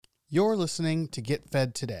You're listening to Get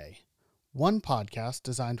Fed Today, one podcast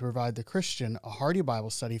designed to provide the Christian a hearty Bible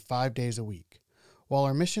study 5 days a week. While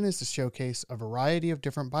our mission is to showcase a variety of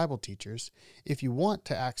different Bible teachers, if you want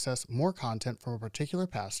to access more content from a particular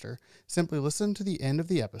pastor, simply listen to the end of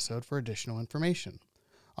the episode for additional information.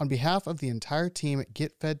 On behalf of the entire team at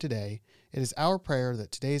Get Fed Today, it is our prayer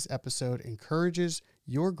that today's episode encourages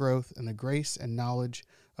your growth in the grace and knowledge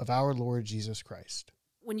of our Lord Jesus Christ.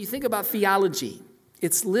 When you think about theology,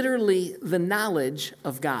 it's literally the knowledge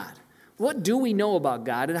of God. What do we know about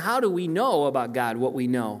God, and how do we know about God what we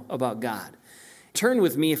know about God? Turn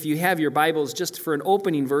with me, if you have your Bibles, just for an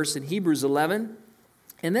opening verse in Hebrews 11,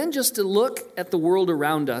 and then just to look at the world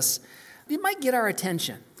around us. It might get our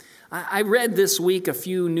attention. I read this week a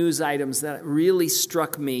few news items that really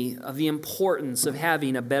struck me of the importance of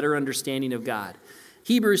having a better understanding of God.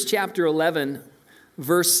 Hebrews chapter 11,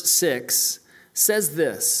 verse 6 says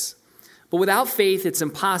this, "But without faith it's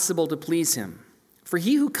impossible to please him. For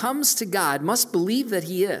he who comes to God must believe that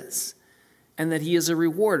he is, and that he is a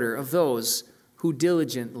rewarder of those who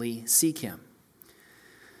diligently seek him."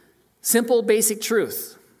 Simple, basic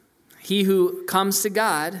truth. He who comes to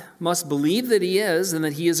God must believe that he is, and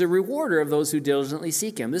that he is a rewarder of those who diligently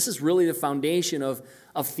seek him. This is really the foundation of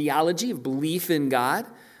theology, of belief in God.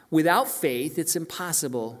 Without faith, it's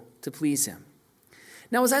impossible to please him.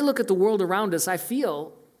 Now, as I look at the world around us, I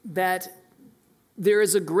feel that there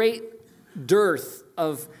is a great dearth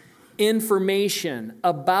of information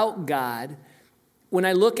about God. When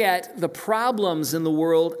I look at the problems in the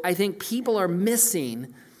world, I think people are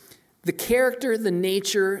missing the character, the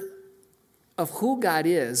nature of who God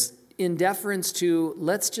is in deference to,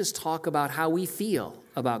 let's just talk about how we feel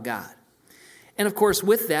about God. And of course,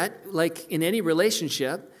 with that, like in any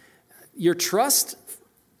relationship, your trust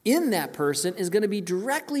in that person is going to be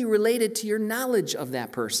directly related to your knowledge of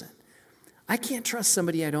that person. I can't trust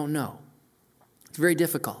somebody I don't know. It's very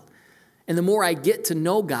difficult. And the more I get to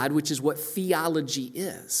know God, which is what theology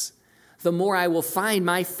is, the more I will find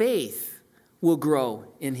my faith will grow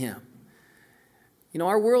in him. You know,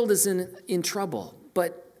 our world is in trouble.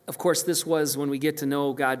 But, of course, this was, when we get to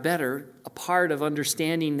know God better, a part of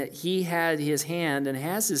understanding that he had his hand and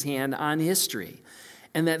has his hand on history,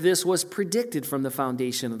 and that this was predicted from the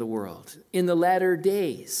foundation of the world. In the latter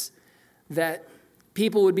days, that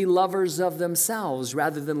people would be lovers of themselves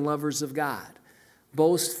rather than lovers of God.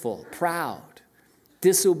 Boastful, proud,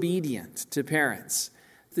 disobedient to parents.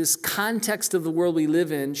 This context of the world we live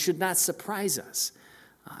in should not surprise us.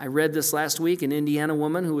 I read this last week, an Indiana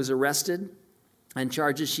woman who was arrested on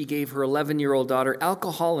charges she gave her 11-year-old daughter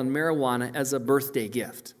alcohol and marijuana as a birthday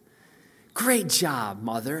gift. Great job,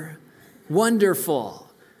 mother. Wonderful.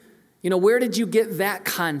 You know, where did you get that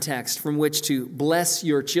context from which to bless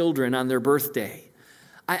your children on their birthday?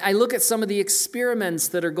 I look at some of the experiments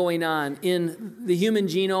that are going on in the human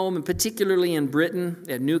genome, and particularly in Britain,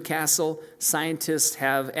 at Newcastle. Scientists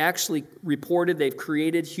have actually reported they've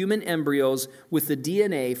created human embryos with the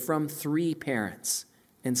DNA from 3 parents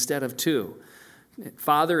instead of 2.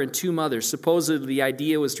 Father and 2 mothers. Supposedly the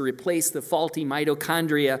idea was to replace the faulty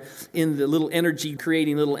mitochondria in the little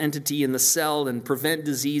energy-creating little entity in the cell and prevent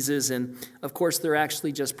diseases. And, of course, they're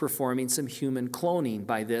actually just performing some human cloning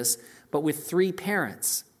by this, but with 3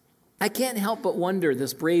 parents. I can't help but wonder,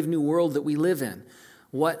 this brave new world that we live in,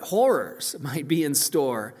 what horrors might be in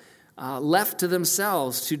store, left to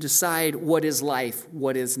themselves to decide what is life,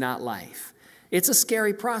 what is not life. It's a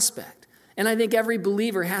scary prospect. And I think every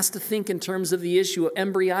believer has to think in terms of the issue of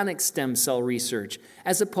embryonic stem cell research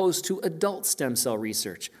as opposed to adult stem cell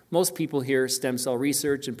research. Most people hear stem cell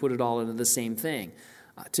research and put it all into the same thing.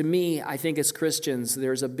 To me, I think as Christians,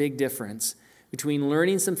 there's a big difference between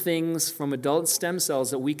learning some things from adult stem cells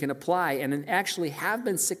that we can apply and actually have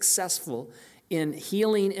been successful in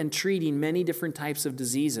healing and treating many different types of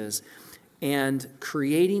diseases, and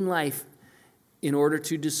creating life in order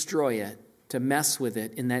to destroy it, to mess with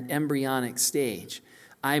it in that embryonic stage.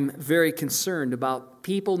 I'm very concerned about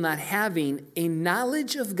people not having a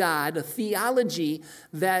knowledge of God, a theology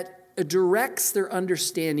that directs their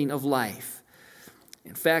understanding of life.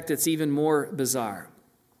 In fact, it's even more bizarre.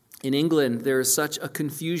 In England, there is such a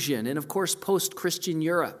confusion, and of course, post-Christian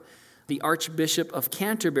Europe. The Archbishop of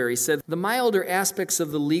Canterbury said the milder aspects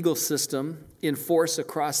of the legal system in force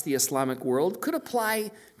across the Islamic world could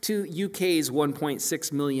apply to UK's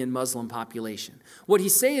 1.6 million Muslim population. What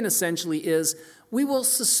he's saying essentially is, we will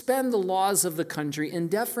suspend the laws of the country in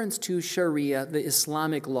deference to Sharia, the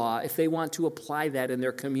Islamic law, if they want to apply that in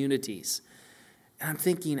their communities. And I'm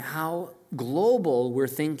thinking how global we're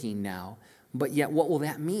thinking now, but yet what will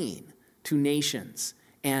that mean to nations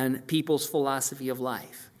and people's philosophy of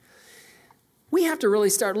life? We have to really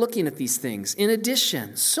start looking at these things. In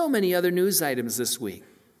addition, so many other news items this week.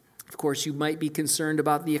 Of course, you might be concerned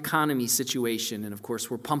about the economy situation. And of course,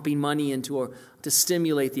 we're pumping money to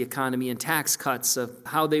stimulate the economy and tax cuts of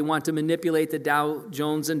how they want to manipulate the Dow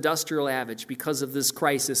Jones Industrial Average because of this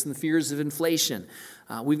crisis and the fears of inflation.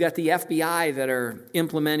 We've got the FBI that are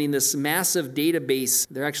implementing this massive database.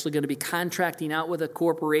 They're actually going to be contracting out with a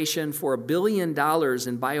corporation for $1 billion in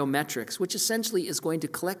biometrics, which essentially is going to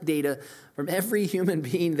collect data from every human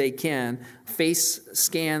being they can, face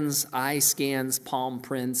scans, eye scans, palm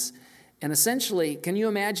prints. And essentially, can you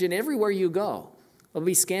imagine everywhere you go, there'll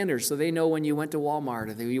be scanners so they know when you went to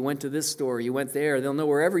Walmart or you went to this store, you went there. They'll know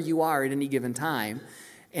wherever you are at any given time.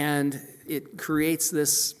 And it creates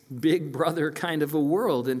this big brother kind of a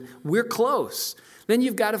world, and we're close. Then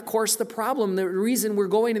you've got, of course, the problem. The reason we're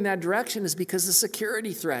going in that direction is because of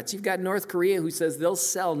security threats. You've got North Korea who says they'll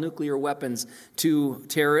sell nuclear weapons to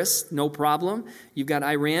terrorists, no problem. You've got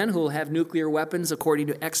Iran who will have nuclear weapons, according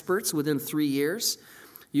to experts, within 3 years.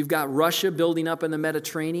 You've got Russia building up in the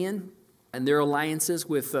Mediterranean and their alliances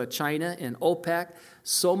with China and OPEC.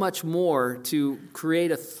 So much more to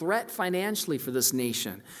create a threat financially for this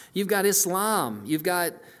nation. You've got Islam. You've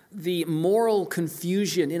got the moral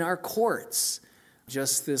confusion in our courts.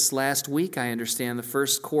 Just this last week, I understand, the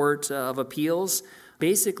first court of appeals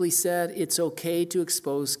basically said it's okay to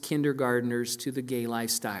expose kindergartners to the gay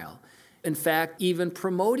lifestyle. In fact, even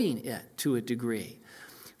promoting it to a degree.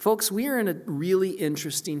 Folks, we are in a really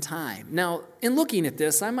interesting time. Now, in looking at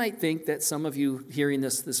this, I might think that some of you hearing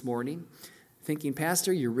this morning, thinking,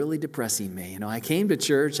 Pastor, you're really depressing me. I came to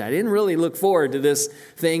church. I didn't really look forward to this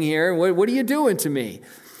thing here. What are you doing to me?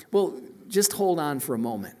 Well, just hold on for a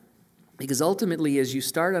moment. Because ultimately, as you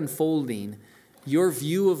start unfolding your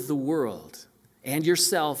view of the world and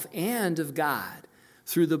yourself and of God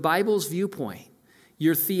through the Bible's viewpoint,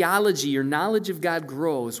 your theology, your knowledge of God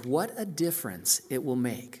grows. What a difference it will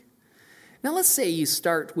make. Now, let's say you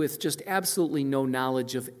start with just absolutely no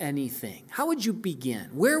knowledge of anything. How would you begin?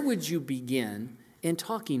 Where would you begin in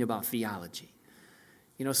talking about theology?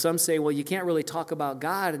 Some say, well, you can't really talk about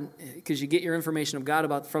God because you get your information of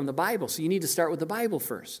God from the Bible, so you need to start with the Bible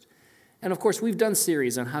first. And, of course, we've done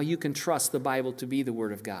series on how you can trust the Bible to be the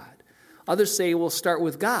Word of God. Others say, well, start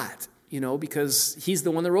with God, because He's the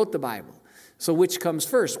one that wrote the Bible. So which comes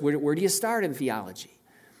first? Where do you start in theology?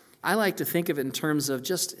 I like to think of it in terms of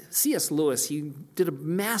just C.S. Lewis. He did a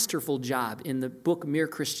masterful job in the book Mere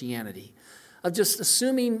Christianity of just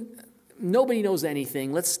assuming nobody knows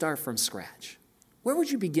anything. Let's start from scratch. Where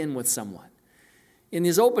would you begin with someone? In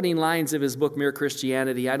his opening lines of his book Mere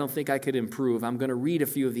Christianity, I don't think I could improve. I'm going to read a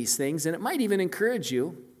few of these things, and it might even encourage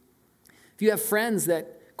you, if you have friends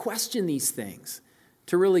that question these things,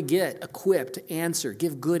 to really get equipped to answer,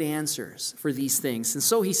 give good answers for these things. And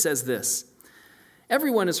so he says this.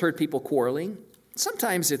 Everyone has heard people quarreling.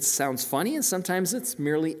 Sometimes it sounds funny, and sometimes it's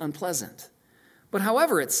merely unpleasant. But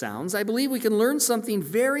however it sounds, I believe we can learn something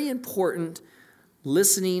very important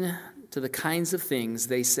listening to the kinds of things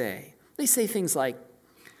they say. They say things like,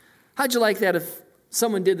 how'd you like that if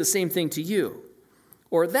someone did the same thing to you?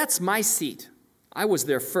 Or, that's my seat. I was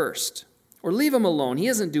there first. Or, leave him alone. He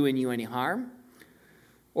isn't doing you any harm.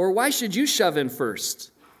 Or, why should you shove in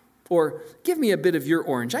first? Or, give me a bit of your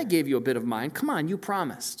orange. I gave you a bit of mine. Come on, you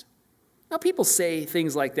promised. Now, people say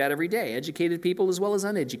things like that every day. Educated people as well as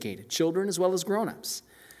uneducated. Children as well as grown-ups.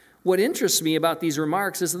 What interests me about these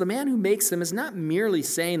remarks is that the man who makes them is not merely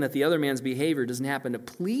saying that the other man's behavior doesn't happen to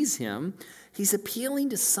please him. He's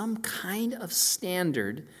appealing to some kind of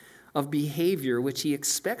standard of behavior which he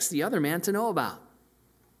expects the other man to know about.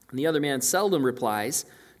 And the other man seldom replies,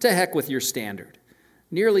 to heck with your standard.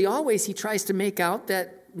 Nearly always he tries to make out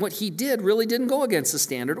that what he did really didn't go against the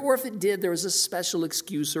standard, or if it did, there was a special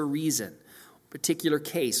excuse or reason, particular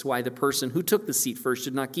case why the person who took the seat first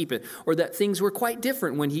did not keep it, or that things were quite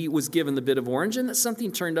different when he was given the bit of orange and that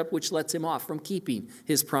something turned up which lets him off from keeping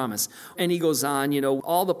his promise. And he goes on,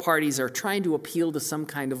 all the parties are trying to appeal to some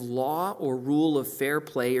kind of law or rule of fair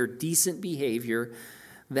play or decent behavior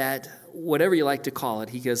that, whatever you like to call it,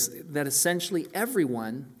 he goes, that essentially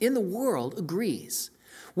everyone in the world agrees.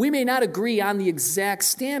 We may not agree on the exact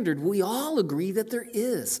standard. We all agree that there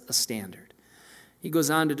is a standard. He goes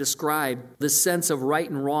on to describe the sense of right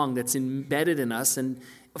and wrong that's embedded in us. And,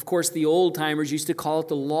 of course, the old-timers used to call it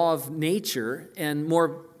the law of nature, and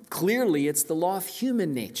more clearly, it's the law of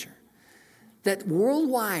human nature. That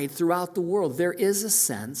worldwide, throughout the world, there is a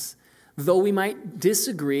sense, though we might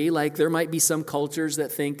disagree, like there might be some cultures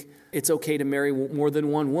that think it's okay to marry more than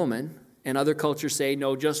one woman, and other cultures say,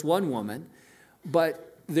 no, just one woman. But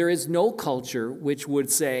there is no culture which would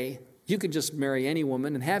say, You could just marry any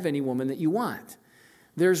woman and have any woman that you want.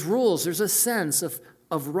 There's rules. There's a sense of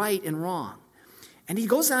right and wrong. And he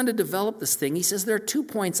goes on to develop this thing. He says there are 2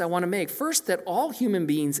 points I want to make. First, that all human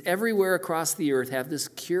beings everywhere across the earth have this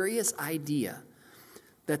curious idea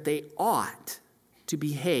that they ought to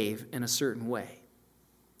behave in a certain way.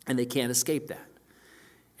 And they can't escape that.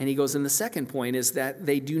 And he goes, and the second point is that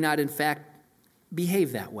they do not, in fact,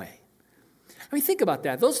 behave that way. I mean, think about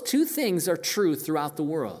that. Those 2 things are true throughout the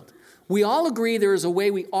world. We all agree there is a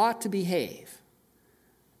way we ought to behave.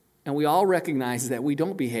 And we all recognize that we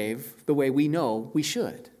don't behave the way we know we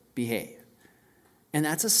should behave. And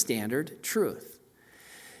that's a standard truth.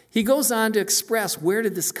 He goes on to express, where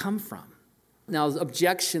did this come from? Now,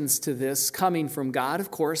 objections to this coming from God,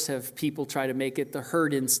 of course, have people try to make it the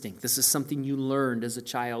herd instinct. This is something you learned as a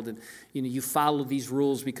child, and you follow these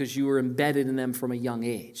rules because you were embedded in them from a young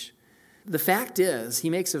age. The fact is,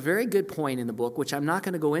 he makes a very good point in the book, which I'm not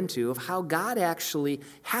going to go into, of how God actually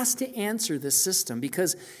has to answer this system,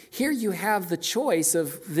 because here you have the choice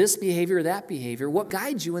of this behavior or that behavior. What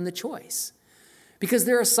guides you in the choice? Because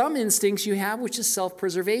there are some instincts you have, which is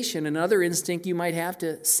self-preservation. Another instinct you might have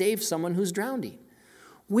to save someone who's drowning.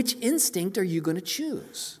 Which instinct are you going to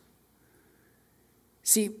choose?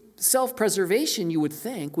 See, self-preservation, you would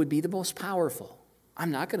think, would be the most powerful. I'm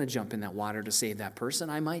not going to jump in that water to save that person.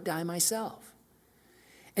 I might die myself.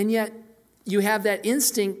 And yet, you have that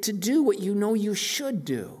instinct to do what you know you should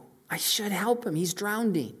do. I should help him. He's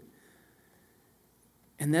drowning.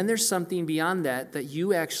 And then there's something beyond that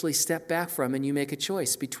you actually step back from, and you make a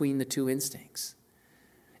choice between the 2 instincts.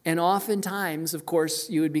 And oftentimes, of course,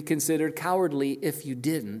 you would be considered cowardly if you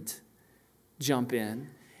didn't jump in.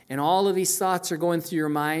 And all of these thoughts are going through your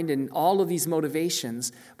mind and all of these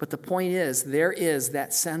motivations. But the point is, there is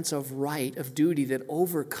that sense of right, of duty that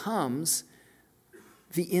overcomes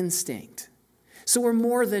the instinct. So we're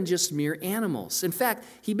more than just mere animals. In fact,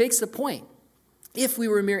 he makes the point. If we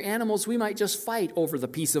were mere animals, we might just fight over the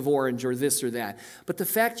piece of orange or this or that. But the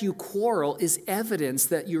fact you quarrel is evidence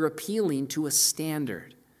that you're appealing to a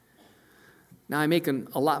standard. Now, I'm making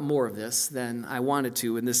a lot more of this than I wanted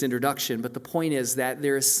to in this introduction, but the point is that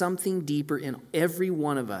there is something deeper in every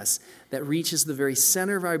one of us that reaches the very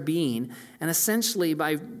center of our being, and essentially,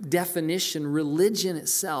 by definition, religion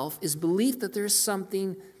itself is belief that there is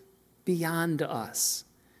something beyond us.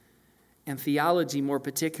 And theology, more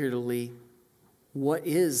particularly, what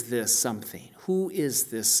is this something? Who is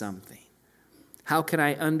this something? How can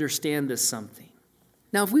I understand this something?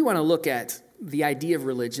 Now, if we want to look at the idea of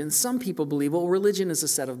religion, some people believe, well, religion is a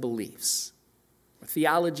set of beliefs.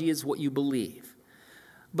 Theology is what you believe.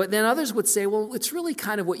 But then others would say, well, it's really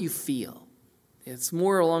kind of what you feel. It's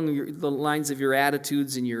more along the lines of your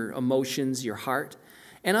attitudes and your emotions, your heart.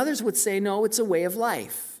 And others would say, no, it's a way of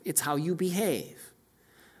life. It's how you behave.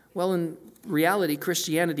 Well, in reality,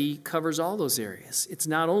 Christianity covers all those areas. It's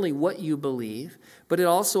not only what you believe, but it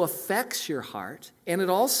also affects your heart, and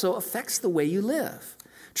it also affects the way you live.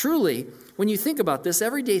 Truly, when you think about this,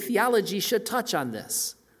 everyday theology should touch on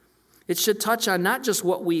this. It should touch on not just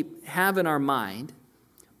what we have in our mind,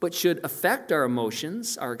 but should affect our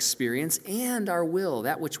emotions, our experience, and our will,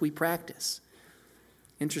 that which we practice.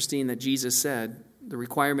 Interesting that Jesus said the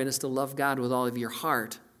requirement is to love God with all of your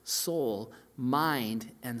heart, soul,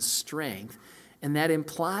 mind, and strength. And that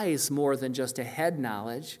implies more than just a head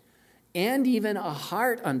knowledge and even a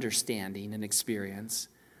heart understanding and experience,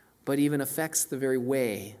 but even affects the very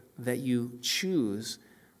way that you choose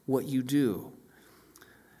what you do.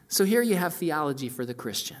 So here you have theology for the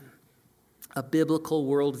Christian, a biblical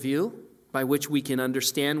worldview by which we can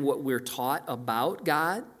understand what we're taught about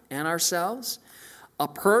God and ourselves, a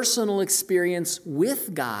personal experience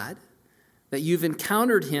with God, that you've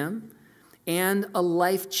encountered him, and a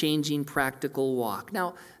life-changing practical walk.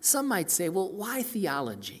 Now, some might say, well, why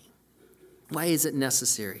theology? Why is it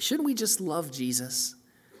necessary? Shouldn't we just love Jesus?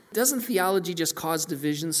 Doesn't theology just cause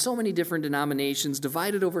division? So many different denominations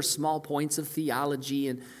divided over small points of theology,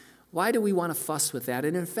 and why do we want to fuss with that?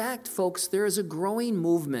 And in fact, folks, there is a growing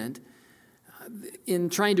movement in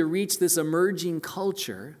trying to reach this emerging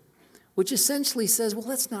culture, which essentially says, well,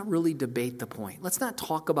 let's not really debate the point. Let's not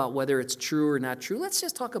talk about whether it's true or not true. Let's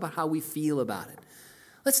just talk about how we feel about it.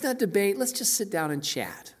 Let's not debate. Let's just sit down and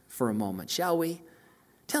chat for a moment, shall we?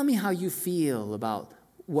 Tell me how you feel about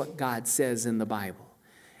what God says in the Bible.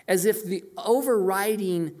 As if the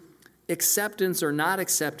overriding acceptance or not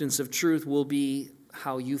acceptance of truth will be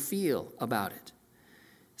how you feel about it.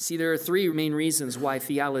 See, there are 3 main reasons why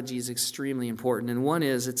theology is extremely important. And one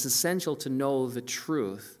is it's essential to know the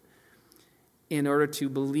truth in order to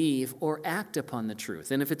believe or act upon the truth.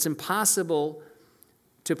 And if it's impossible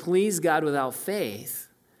to please God without faith,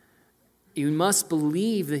 you must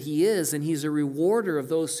believe that he is, and he's a rewarder of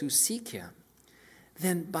those who seek him,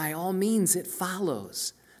 then by all means it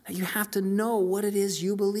follows that you have to know what it is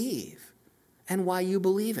you believe and why you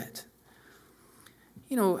believe it.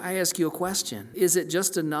 I ask you a question. Is it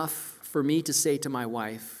just enough for me to say to my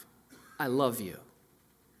wife, I love you,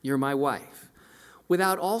 you're my wife,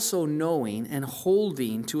 without also knowing and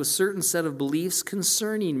holding to a certain set of beliefs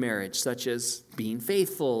concerning marriage, such as being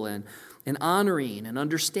faithful and honoring and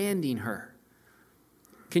understanding her?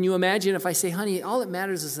 Can you imagine if I say, honey, all that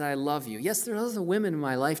matters is that I love you. Yes, there are other women in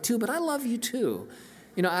my life too, but I love you too.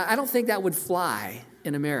 I don't think that would fly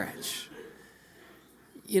in a marriage.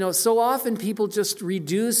 So often people just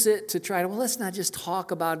reduce it to try to, let's not just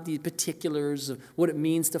talk about the particulars of what it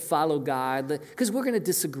means to follow God, because we're going to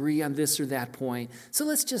disagree on this or that point. So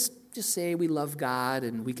let's just say we love God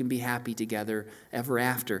and we can be happy together ever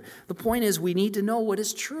after. The point is we need to know what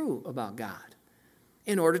is true about God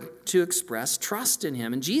in order to express trust in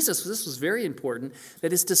him. And Jesus, this was very important,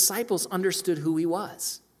 that his disciples understood who he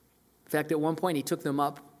was. In fact, at one point he took them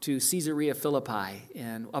up to Caesarea Philippi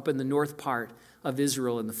and up in the north part of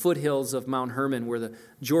Israel in the foothills of Mount Hermon, where the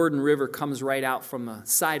Jordan River comes right out from the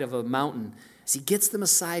side of a mountain. As he gets them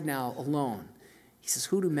aside now alone, he says,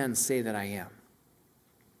 who do men say that I am?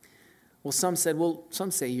 Well, some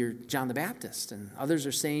say you're John the Baptist, and others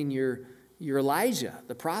are saying you're Elijah,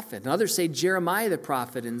 the prophet, and others say Jeremiah the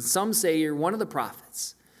prophet, and some say you're one of the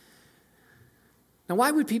prophets. Now, why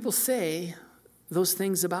would people say those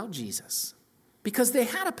things about Jesus? Because they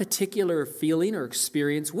had a particular feeling or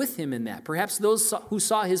experience with him in that. Perhaps those who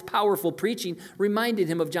saw his powerful preaching reminded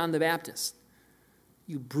him of John the Baptist.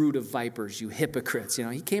 You brood of vipers, you hypocrites.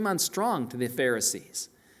 He came on strong to the Pharisees.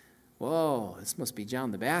 Whoa, this must be John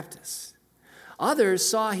the Baptist. Others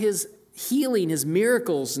saw his healing, his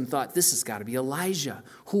miracles, and thought, this has got to be Elijah.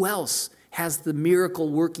 Who else has the miracle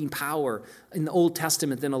working power in the Old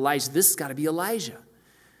Testament than Elijah? This has got to be Elijah.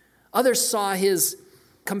 Others saw his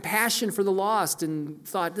compassion for the lost and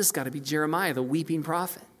thought, this has got to be Jeremiah, the weeping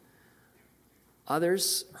prophet.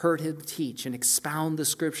 Others heard him teach and expound the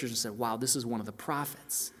scriptures and said, wow, this is one of the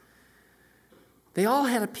prophets. They all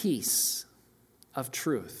had a piece of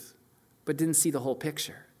truth, but didn't see the whole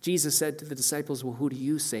picture. Jesus said to the disciples, well, who do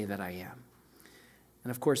you say that I am?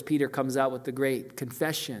 And of course, Peter comes out with the great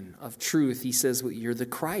confession of truth. He says, well, you're the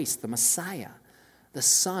Christ, the Messiah, the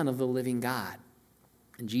Son of the living God.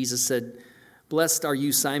 And Jesus said, blessed are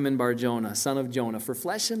you, Simon Bar-Jonah, son of Jonah, for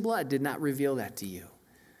flesh and blood did not reveal that to you,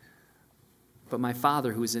 but my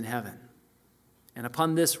Father who is in heaven. And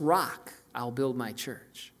upon this rock I'll build my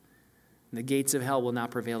church, and the gates of hell will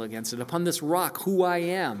not prevail against it. Upon this rock, who I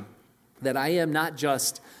am, that I am not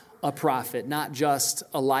just a prophet, not just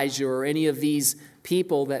Elijah or any of these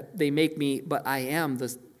people that they make me, but I am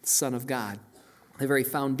the Son of God, the very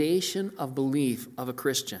foundation of belief of a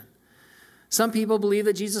Christian. Some people believe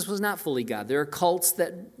that Jesus was not fully God. There are cults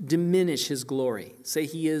that diminish his glory, say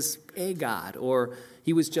he is a God or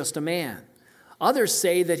he was just a man. Others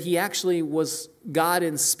say that he actually was God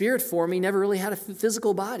in spirit form. He never really had a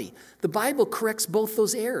physical body. The Bible corrects both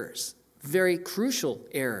those errors, very crucial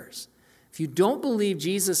errors. If you don't believe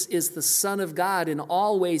Jesus is the Son of God in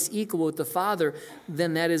all ways equal with the Father,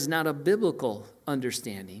 then that is not a biblical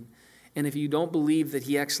understanding. And if you don't believe that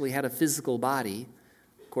he actually had a physical body,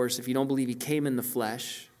 of course, if you don't believe he came in the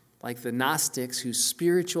flesh, like the Gnostics who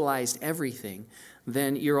spiritualized everything,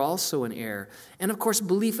 then you're also in error. And of course,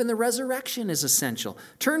 belief in the resurrection is essential.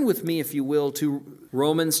 Turn with me, if you will, to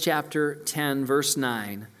Romans chapter 10, verse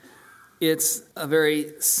 9. It's a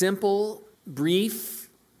very simple, brief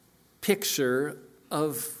picture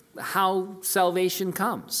of how salvation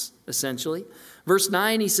comes, essentially. Verse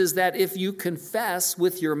 9, he says that if you confess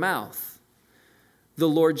with your mouth the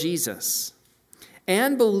Lord Jesus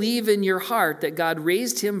and believe in your heart that God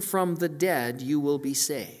raised him from the dead, you will be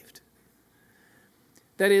saved.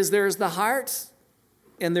 That is, there is the heart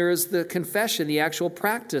and there is the confession, the actual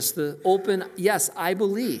practice, the open, yes, I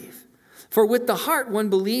believe. For with the heart one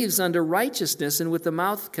believes unto righteousness, and with the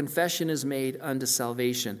mouth confession is made unto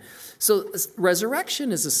salvation. So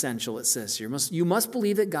resurrection is essential, it says here. You must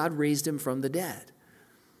believe that God raised him from the dead.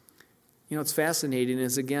 It's fascinating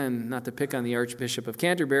is, again, not to pick on the Archbishop of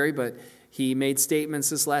Canterbury, but he made statements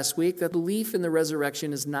this last week that belief in the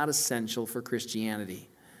resurrection is not essential for Christianity.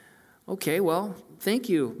 Okay, well, thank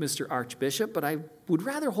you, Mr. Archbishop, but I would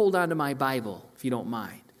rather hold on to my Bible, if you don't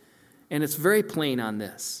mind. And it's very plain on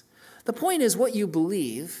this. The point is, what you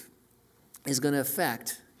believe is going to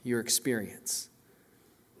affect your experience.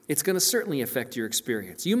 It's going to certainly affect your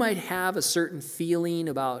experience. You might have a certain feeling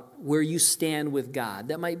about where you stand with God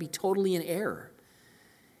that might be totally in error.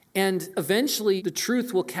 And eventually the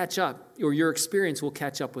truth will catch up, or your experience will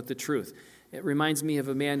catch up with the truth. It reminds me of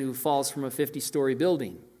a man who falls from a 50-story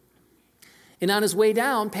building. And on his way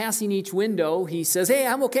down, passing each window, he says, "Hey,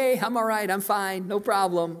 I'm okay, I'm all right, I'm fine, no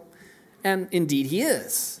problem." And indeed he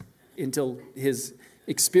is, until his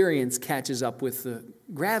experience catches up with the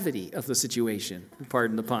gravity of the situation,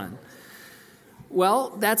 pardon the pun. Well,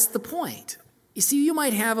 that's the point. You see, you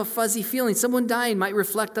might have a fuzzy feeling. Someone dying might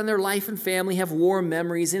reflect on their life and family, have warm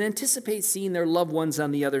memories, and anticipate seeing their loved ones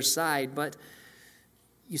on the other side. But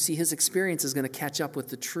you see, his experience is going to catch up with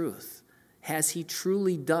the truth. Has he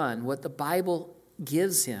truly done what the Bible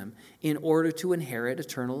gives him in order to inherit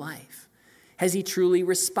eternal life? Has he truly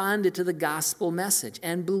responded to the gospel message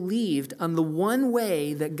and believed on the one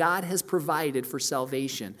way that God has provided for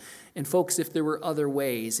salvation? And folks, if there were other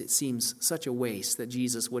ways, it seems such a waste that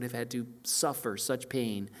Jesus would have had to suffer such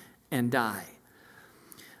pain and die.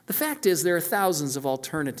 The fact is, there are thousands of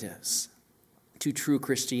alternatives to true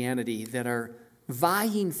Christianity that are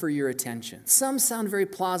vying for your attention. Some sound very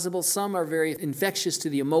plausible, some are very infectious to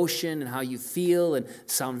the emotion and how you feel, and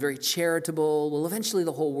sound very charitable. Well, eventually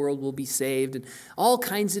the whole world will be saved, and all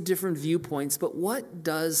kinds of different viewpoints. But what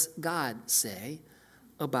does God say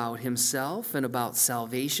about himself and about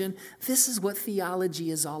salvation? This is what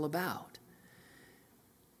theology is all about.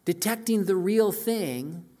 Detecting the real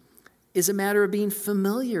thing is a matter of being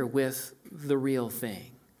familiar with the real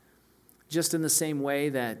thing. Just in the same way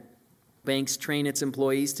that banks train its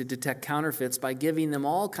employees to detect counterfeits by giving them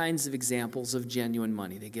all kinds of examples of genuine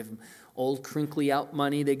money. They give them old crinkly out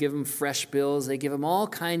money. They give them fresh bills. They give them all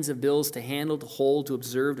kinds of bills to handle, to hold, to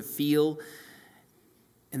observe, to feel.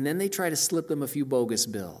 And then they try to slip them a few bogus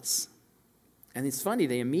bills. And it's funny,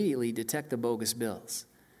 they immediately detect the bogus bills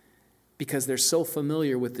because they're so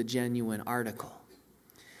familiar with the genuine article.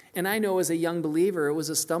 And I know as a young believer, it was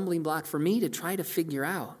a stumbling block for me to try to figure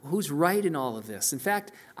out who's right in all of this. In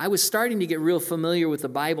fact, I was starting to get real familiar with the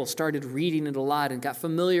Bible, started reading it a lot, and got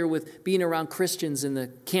familiar with being around Christians in the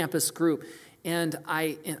campus group. And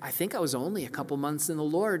I think I was only a couple months in the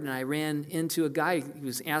Lord, and I ran into a guy who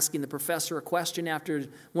was asking the professor a question after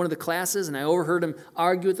one of the classes, and I overheard him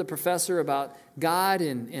argue with the professor about God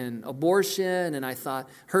and abortion, and I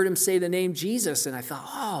heard him say the name Jesus, and I thought,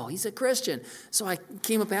 oh, he's a Christian. So I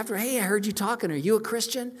came up after, "Hey, I heard you talking. Are you a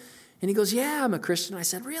Christian?" And he goes, "Yeah, I'm a Christian." I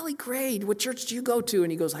said, "Really? Great. What church do you go to?"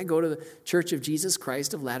 And he goes, "I go to the Church of Jesus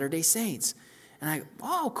Christ of Latter-day Saints." And I,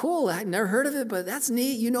 "Oh, cool. I'd never heard of it, but that's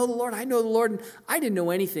neat. You know the Lord. I know the Lord." And I didn't know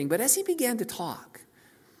anything. But as he began to talk,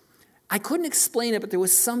 I couldn't explain it, but there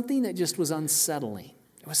was something that just was unsettling.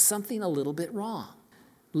 There was something a little bit wrong.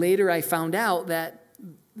 Later, I found out that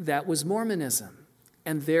that was Mormonism.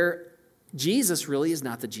 And their Jesus really is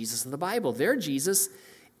not the Jesus of the Bible. Their Jesus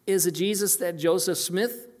is a Jesus that Joseph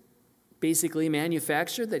Smith basically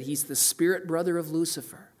manufactured, that he's the spirit brother of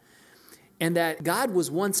Lucifer. And that God was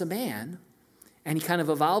once a man, and he kind of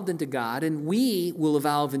evolved into God, and we will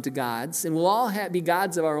evolve into gods, and we'll all be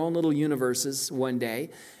gods of our own little universes one day.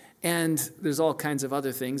 And there's all kinds of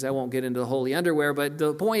other things. I won't get into the holy underwear, but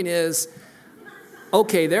the point is,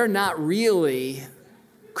 okay, they're not really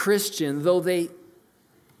Christian, though they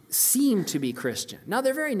seem to be Christian. Now,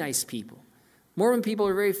 they're very nice people. Mormon people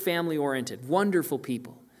are very family-oriented, wonderful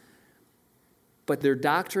people. But their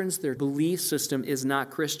doctrines, their belief system is not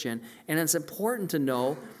Christian, and it's important to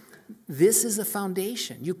know this is a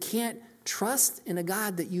foundation. You can't trust in a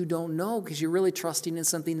God that you don't know because you're really trusting in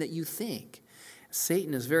something that you think.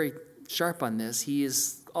 Satan is very sharp on this. He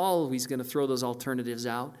is always going to throw those alternatives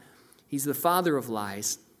out. He's the father of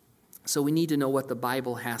lies. So we need to know what the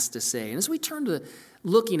Bible has to say. And as we turn to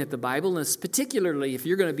looking at the Bible, and particularly if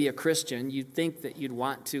you're going to be a Christian, you'd think that you'd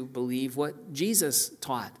want to believe what Jesus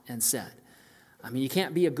taught and said. I mean, you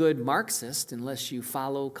can't be a good Marxist unless you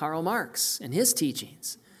follow Karl Marx and his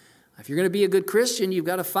teachings. If you're going to be a good Christian, you've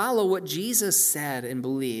got to follow what Jesus said and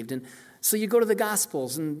believed. And so you go to the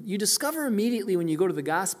Gospels, and you discover immediately when you go to the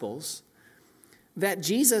Gospels that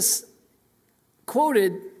Jesus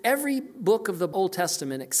quoted every book of the Old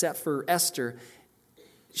Testament except for Esther,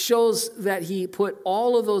 shows that he put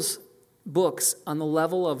all of those books on the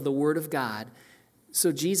level of the Word of God.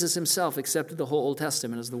 So Jesus himself accepted the whole Old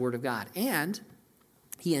Testament as the Word of God. And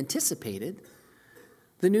he anticipated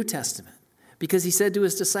the New Testament. Because he said to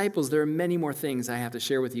his disciples, there are many more things I have to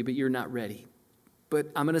share with you, but you're not ready. But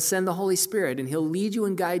I'm going to send the Holy Spirit, and he'll lead you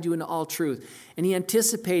and guide you into all truth. And he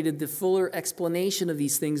anticipated the fuller explanation of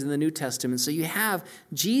these things in the New Testament. So you have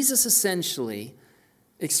Jesus essentially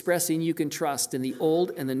expressing you can trust in the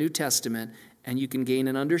Old and the New Testament, and you can gain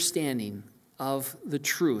an understanding of the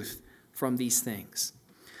truth from these things.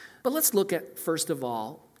 But let's look at, first of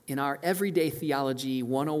all, in our Everyday Theology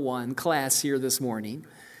 101 class here this morning,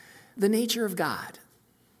 the nature of God.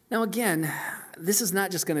 Now again, this is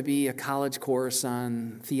not just going to be a college course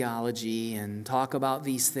on theology and talk about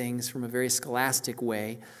these things from a very scholastic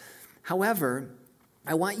way. However,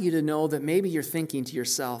 I want you to know that maybe you're thinking to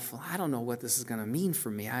yourself, well, I don't know what this is going to mean for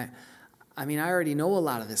me. I already know a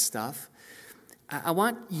lot of this stuff. I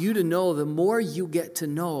want you to know the more you get to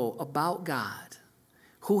know about God,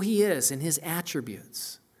 who he is and his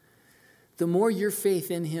attributes, the more your faith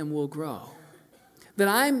in him will grow. That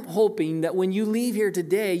I'm hoping that when you leave here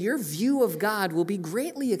today, your view of God will be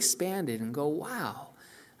greatly expanded and go, wow.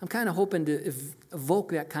 I'm kind of hoping to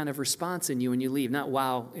evoke that kind of response in you when you leave. Not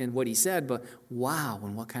wow in what he said, but wow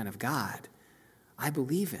in what kind of God I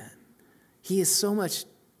believe in. He is so much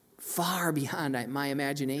far beyond my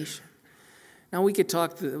imagination. Now we could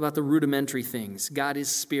talk about the rudimentary things. God is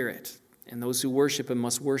spirit, and those who worship him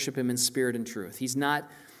must worship him in spirit and truth. He's not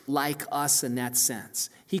like us in that sense.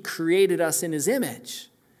 He created us in his image,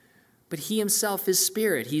 but he himself is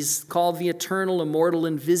spirit. He's called the eternal, immortal,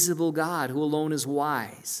 invisible God who alone is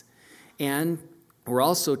wise. And we're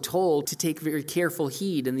also told to take very careful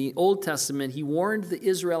heed. In the Old Testament, he warned the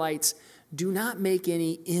Israelites, do not make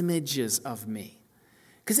any images of me.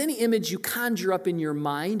 Because any image you conjure up in your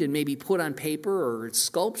mind and maybe put on paper or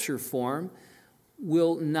sculpture form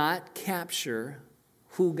will not capture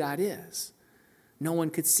who God is. No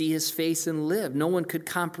one could see his face and live. No one could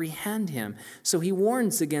comprehend him. So he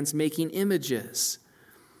warns against making images.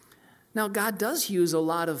 Now, God does use a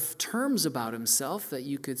lot of terms about himself that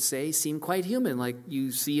you could say seem quite human, like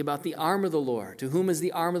you see about the arm of the Lord. To whom has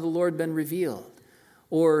the arm of the Lord been revealed?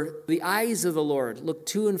 Or the eyes of the Lord look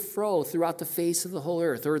to and fro throughout the face of the whole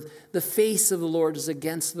earth. Or the face of the Lord is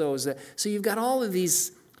against those. So you've got all of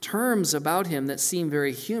these terms about him that seem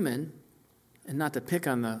very human. And not to pick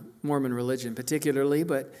on the Mormon religion particularly,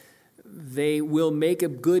 but they will make a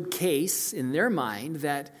good case in their mind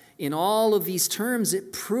that in all of these terms,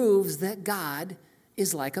 it proves that God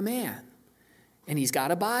is like a man. And he's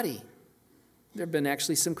got a body. There have been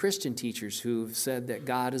actually some Christian teachers who've said that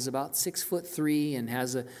God is about 6'3" and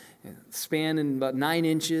has a span in about 9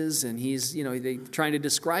 inches. And he's, they're trying to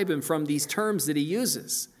describe him from these terms that he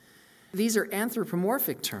uses. These are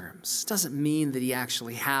anthropomorphic terms. It doesn't mean that he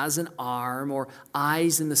actually has an arm or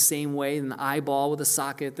eyes in the same way, an eyeball with a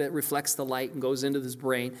socket that reflects the light and goes into his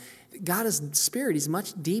brain. God is spirit. He's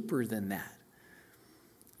much deeper than that.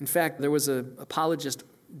 In fact, there was an apologist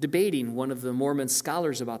debating one of the Mormon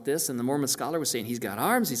scholars about this, and the Mormon scholar was saying, he's got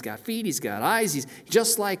arms, he's got feet, he's got eyes, he's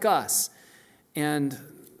just like us. And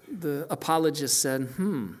the apologist said,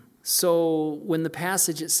 So when the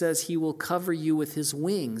passage, it says he will cover you with his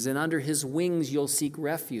wings, and under his wings you'll seek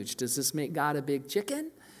refuge. Does this make God a big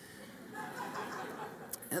chicken?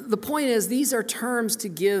 The point is, these are terms to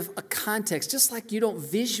give a context. Just like you don't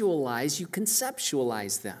visualize, you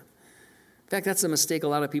conceptualize them. In fact, that's a mistake a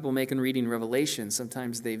lot of people make in reading Revelation.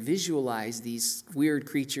 Sometimes they visualize these weird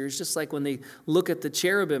creatures, just like when they look at the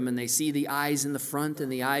cherubim and they see the eyes in the front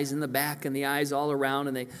and the eyes in the back and the eyes all around.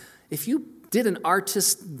 And if you did an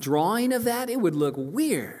artist drawing of that, it would look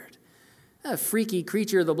weird. A freaky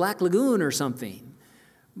creature of the Black Lagoon or something.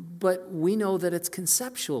 But we know that it's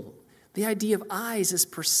conceptual. The idea of eyes is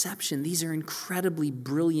perception. These are incredibly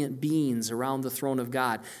brilliant beings around the throne of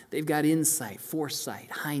God. They've got insight,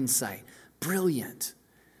 foresight, hindsight. Brilliant,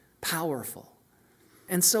 powerful.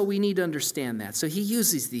 And so we need to understand that. So he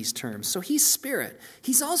uses these terms. So he's spirit.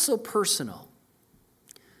 He's also personal.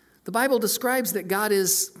 The Bible describes that God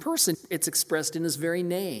is person. It's expressed in his very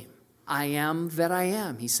name. I am that I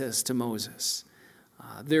am, he says to Moses.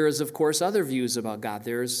 There is, of course, other views about God.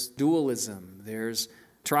 There's dualism. There's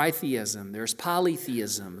tritheism. There's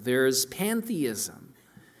polytheism. There's pantheism.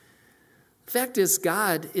 The fact is,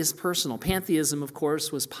 God is personal. Pantheism, of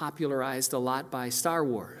course, was popularized a lot by Star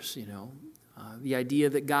Wars, the idea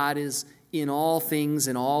that God is in all things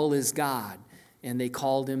and all is God. And they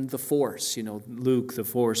called him the Force, Luke, the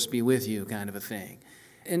Force be with you kind of a thing.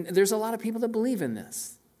 And there's a lot of people that believe in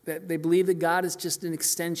this, that they believe that God is just an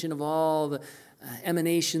extension of all the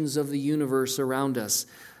emanations of the universe around us.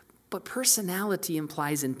 But personality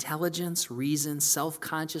implies intelligence, reason,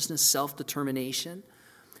 self-consciousness, self-determination.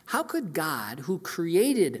 How could God, who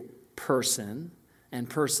created person and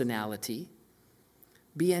personality,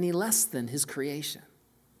 be any less than his creation?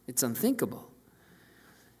 It's unthinkable.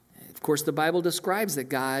 Of course, the Bible describes that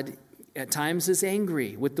God at times is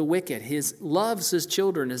angry with the wicked. He loves his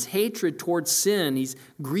children, his hatred towards sin. He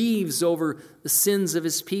grieves over the sins of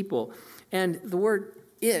his people. And the word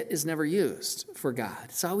 "it" is never used for God.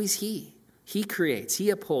 It's always he. He creates, he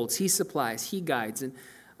upholds, he supplies, he guides. And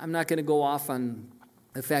I'm not going to go off on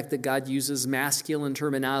The fact that God uses masculine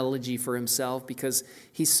terminology for himself because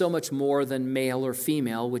he's so much more than male or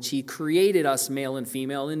female, which he created us male and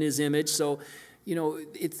female in his image. So,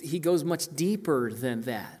 he goes much deeper than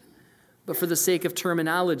that. But for the sake of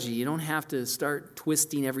terminology, you don't have to start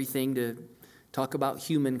twisting everything to talk about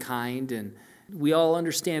humankind. And we all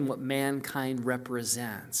understand what mankind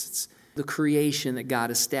represents. It's the creation that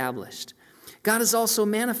God established. God is also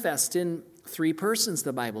manifest in 3 persons,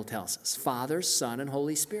 the Bible tells us: Father, Son, and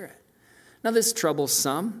Holy Spirit. Now, this troubles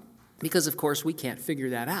some because, of course, we can't figure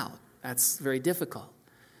that out. That's very difficult.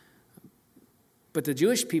 But the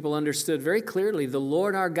Jewish people understood very clearly the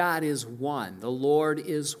Lord our God is one. The Lord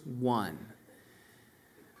is one.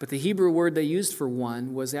 But the Hebrew word they used for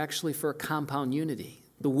one was actually for a compound unity.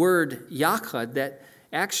 The word yachad, that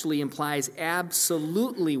actually implies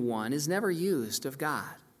absolutely one, is never used of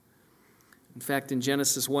God. In fact, in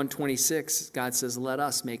Genesis 1:26, God says, "Let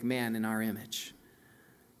us make man in our image."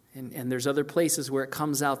 And there's other places where it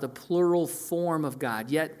comes out the plural form of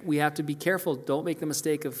God. Yet we have to be careful. Don't make the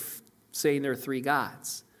mistake of saying there are 3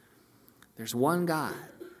 gods. There's one God.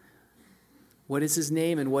 What is his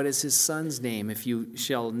name and what is his son's name, if you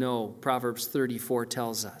shall know? Proverbs 34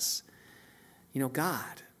 tells us.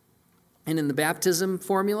 God. And in the baptism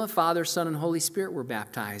formula, Father, Son, and Holy Spirit were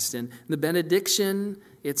baptized. And the benediction,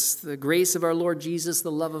 it's the grace of our Lord Jesus,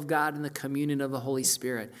 the love of God, and the communion of the Holy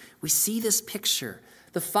Spirit. We see this picture.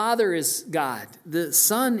 The Father is God. The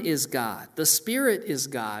Son is God. The Spirit is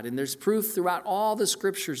God. And there's proof throughout all the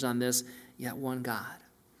scriptures on this, yet one God.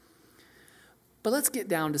 But let's get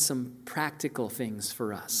down to some practical things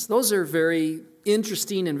for us. Those are very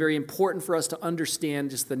interesting and very important for us to understand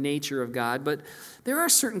just the nature of God. But there are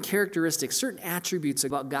certain characteristics, certain attributes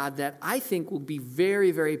about God that I think will be very,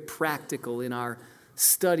 very practical in our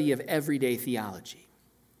study of everyday theology.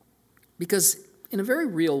 Because in a very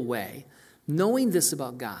real way, knowing this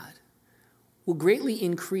about God will greatly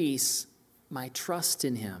increase my trust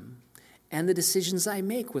in him and the decisions I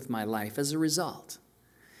make with my life as a result.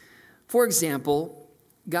 For example,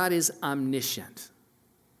 God is omniscient,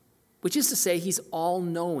 which is to say he's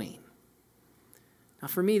all-knowing. Now,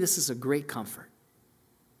 for me, this is a great comfort.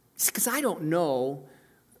 Because I don't know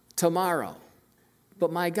tomorrow,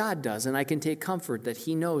 but my God does, and I can take comfort that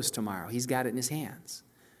he knows tomorrow. He's got it in his hands.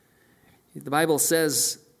 The Bible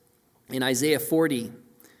says in Isaiah 40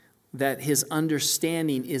 that his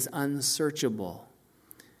understanding is unsearchable.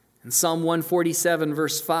 In Psalm 147,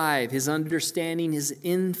 verse 5, his understanding is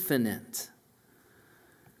infinite.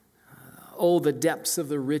 Oh, the depths of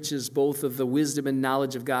the riches, both of the wisdom and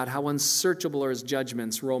knowledge of God. How unsearchable are his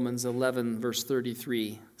judgments, Romans 11, verse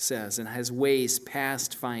 33 says, and his ways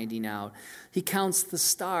past finding out. He counts the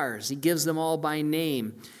stars. He gives them all by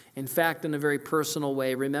name. In fact, in a very personal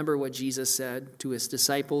way, remember what Jesus said to his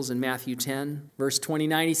disciples in Matthew 10, verse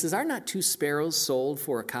 29. He says, "Are not 2 sparrows sold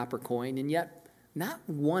for a copper coin, and yet not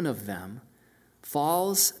one of them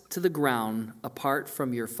falls to the ground apart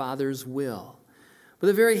from your Father's will. But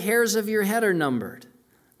the very hairs of your head are numbered.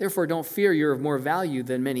 Therefore, don't fear, you're of more value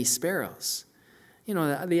than many sparrows."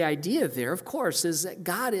 The idea there, of course, is that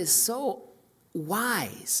God is so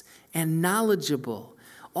wise and knowledgeable.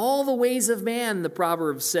 All the ways of man, the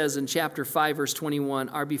Proverbs says in chapter 5, verse 21,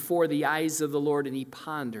 are before the eyes of the Lord, and he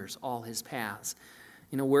ponders all his paths.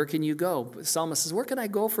 Where can you go? The psalmist says, where can I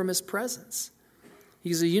go from his presence?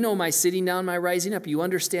 He says, you know my sitting down, my rising up. You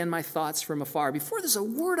understand my thoughts from afar. Before there's a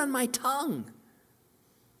word on my tongue,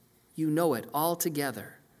 you know it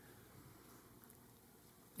altogether.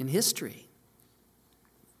 In history,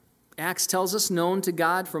 Acts tells us known to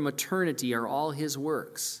God from eternity are all his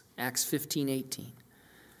works. Acts 15:18.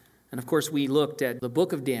 And of course, we looked at the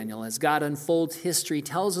book of Daniel as God unfolds history,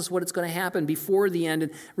 tells us what it's going to happen before the end.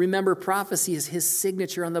 And remember, prophecy is his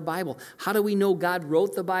signature on the Bible. How do we know God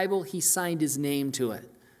wrote the Bible? He signed his name to it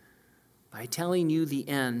by telling you the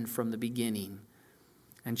end from the beginning.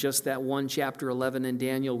 And just that one chapter 11 in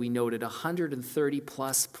Daniel, we noted 130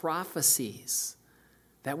 plus prophecies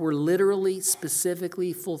that were literally,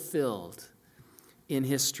 specifically fulfilled in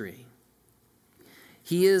history.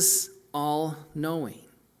 He is all-knowing.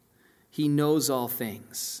 He knows all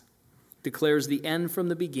things, declares the end from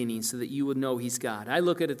the beginning so that you would know he's God. I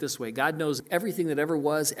look at it this way. God knows everything that ever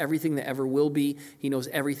was, everything that ever will be. He knows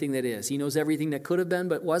everything that is. He knows everything that could have been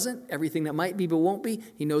but wasn't, everything that might be but won't be.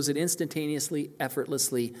 He knows it instantaneously,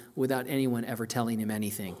 effortlessly, without anyone ever telling him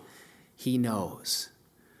anything. He knows.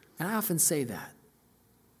 And I often say that.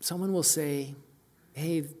 Someone will say,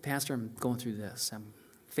 hey, Pastor, I'm going through this. I'm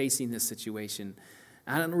facing this situation.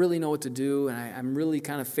 I don't really know what to do, and I'm really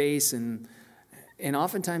kind of faced, and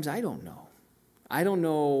oftentimes I don't know. I don't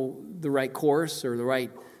know the right course or the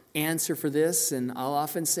right answer for this, and I'll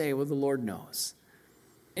often say, well, the Lord knows.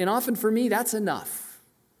 And often for me, that's enough,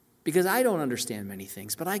 because I don't understand many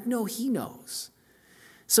things, but I know he knows.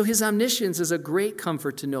 So his omniscience is a great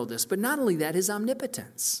comfort to know this, but not only that, his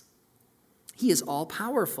omnipotence. He is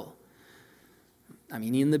all-powerful. I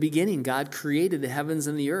mean, in the beginning, God created the heavens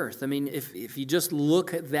and the earth. I mean, if you just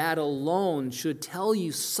look at that alone, should tell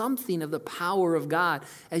you something of the power of God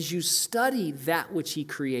as you study that which he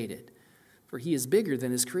created. For he is bigger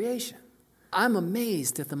than his creation. I'm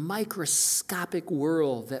amazed at the microscopic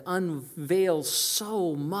world that unveils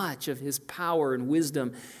so much of his power and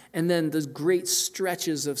wisdom, and then the great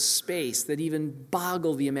stretches of space that even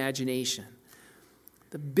boggle the imagination.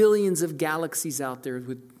 The billions of galaxies out there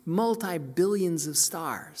with multi-billions of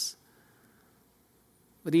stars.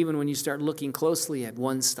 But even when you start looking closely at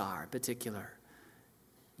one star in particular,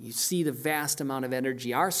 you see the vast amount of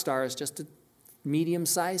energy. Our star is just a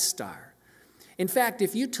medium-sized star. In fact,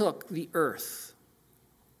 if you took the Earth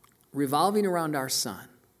revolving around our sun,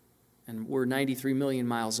 and we're 93 million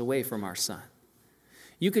miles away from our sun,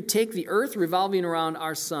 you could take the Earth revolving around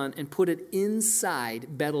our sun and put it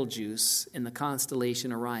inside Betelgeuse in the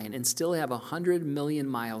constellation Orion and still have 100 million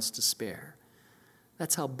miles to spare.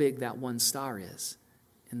 That's how big that one star is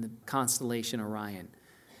in the constellation Orion.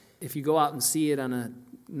 If you go out and see it on a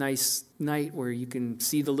nice night where you can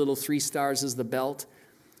see the little 3 stars as the belt,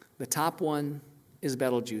 the top one is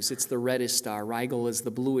Betelgeuse. It's the reddish star. Rigel is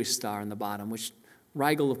the bluish star on the bottom, which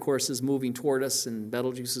Rigel, of course, is moving toward us, and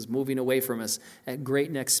Betelgeuse is moving away from us at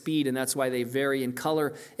breakneck speed, and that's why they vary in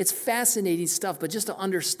color. It's fascinating stuff, but just to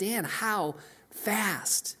understand how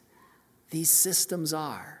fast these systems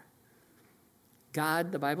are,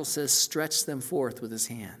 God, the Bible says, stretched them forth with his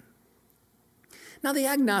hand. Now, the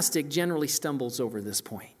agnostic generally stumbles over this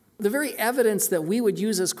point. The very evidence that we would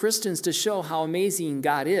use as Christians to show how amazing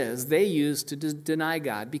God is, they use to deny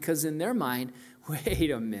God, because in their mind, wait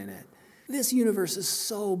a minute. This universe is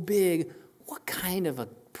so big, what kind of a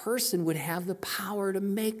person would have the power to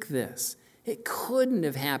make this? It couldn't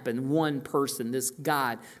have happened. One person, this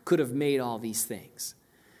God, could have made all these things.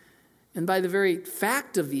 And by the very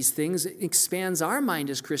fact of these things, it expands our mind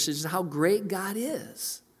as Christians how great God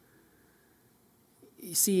is.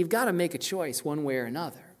 You see, you've got to make a choice one way or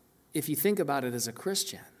another. If you think about it as a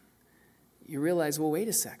Christian, you realize, well, wait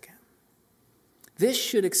a second. This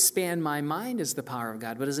should expand my mind as the power of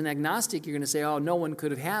God. But as an agnostic, you're going to say, oh, no one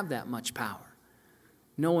could have that much power.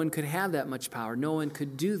 No one could have that much power. No one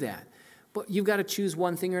could do that. But you've got to choose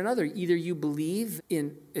one thing or another. Either you believe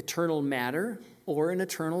in eternal matter or an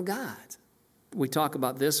eternal God. We talk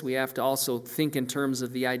about this. We have to also think in terms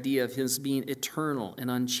of the idea of his being eternal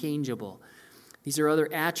and unchangeable. These are other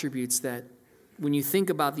attributes that when you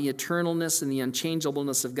think about the eternalness and the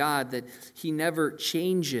unchangeableness of God, that he never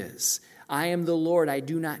changes. I am the Lord, I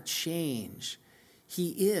do not change.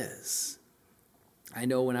 He is. I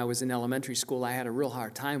know when I was in elementary school, I had a real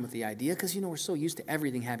hard time with the idea because, we're so used to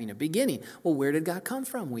everything having a beginning. Well, where did God come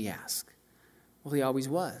from, we ask? Well, he always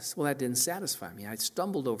was. Well, that didn't satisfy me. I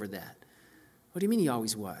stumbled over that. What do you mean he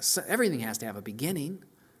always was? So everything has to have a beginning.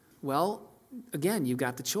 Well, again, you've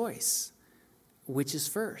got the choice. Which is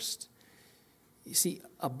first? You see,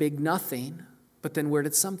 a big nothing. But then where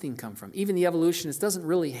did something come from? Even the evolutionist doesn't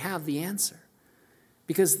really have the answer.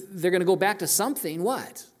 Because they're going to go back to something,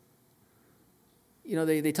 what?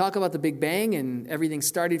 They talk about the Big Bang and everything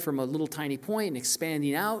started from a little tiny point and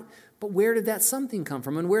expanding out. But where did that something come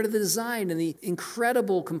from? And where did the design and the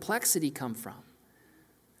incredible complexity come from?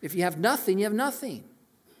 If you have nothing, you have nothing.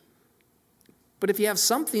 But if you have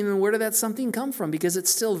something, then where did that something come from? Because it's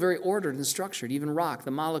still very ordered and structured. Even rock,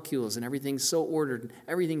 the molecules, and everything's so ordered.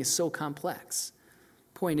 Everything is so complex.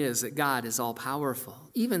 Point is that God is all-powerful.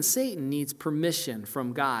 Even Satan needs permission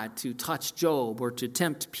from God to touch Job or to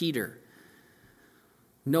tempt Peter.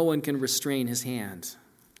 No one can restrain his hand.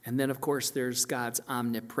 And then, of course, there's God's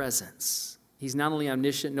omnipresence. He's not only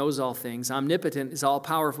omniscient, knows all things, omnipotent, is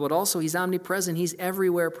all-powerful, but also he's omnipresent. He's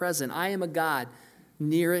everywhere present. I am a God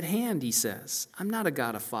near at hand, he says. I'm not a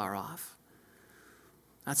God afar off.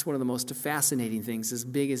 That's one of the most fascinating things, as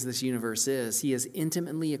big as this universe is. He is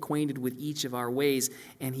intimately acquainted with each of our ways,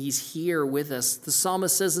 and he's here with us. The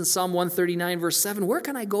psalmist says in Psalm 139, verse 7, where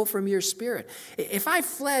can I go from your spirit? If I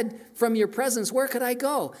fled from your presence, where could I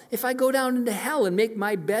go? If I go down into hell and make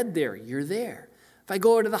my bed there, you're there. If I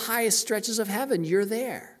go to the highest stretches of heaven, you're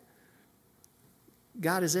there.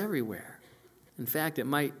 God is everywhere. In fact, it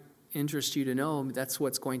might interest you to know that's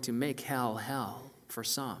what's going to make hell for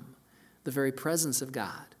some. The very presence of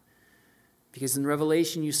God. Because in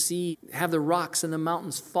Revelation you see, have the rocks and the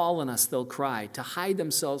mountains fall on us, they'll cry, to hide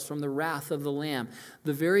themselves from the wrath of the Lamb.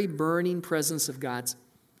 The very burning presence of God's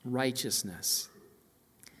righteousness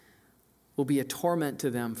will be a torment to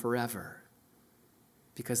them forever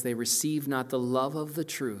because they receive not the love of the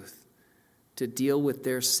truth to deal with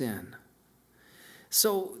their sin.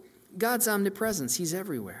 So God's omnipresence, he's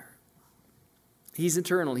everywhere. He's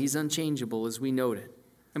eternal, he's unchangeable, as we noted.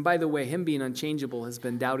 And by the way, him being unchangeable has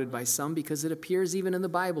been doubted by some because it appears even in the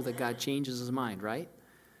Bible that God changes his mind, right?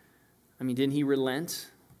 I mean, didn't he relent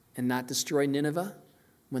and not destroy Nineveh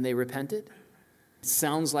when they repented? It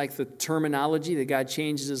sounds like the terminology that God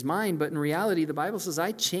changes his mind, but in reality, the Bible says,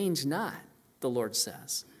 I change not, the Lord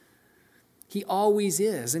says. He always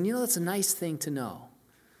is. And you know, that's a nice thing to know.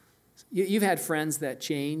 You've had friends that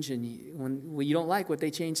change, and you don't like what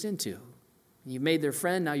they changed into. You've made their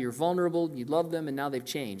friend, now you're vulnerable, you love them, and now they've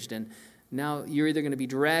changed. And now you're either going to be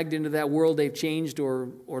dragged into that world they've changed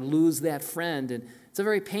or lose that friend. And it's a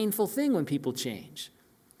very painful thing when people change.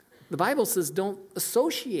 The Bible says don't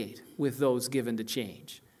associate with those given to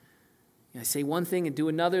change. I say one thing and do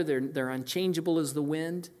another. They're unchangeable as the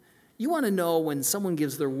wind. You want to know when someone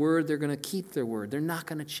gives their word, they're going to keep their word. They're not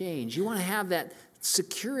going to change. You want to have that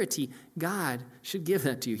security. God should give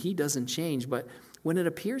that to you. He doesn't change, but when it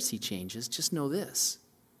appears he changes, just know this.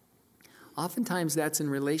 Oftentimes that's in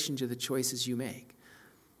relation to the choices you make.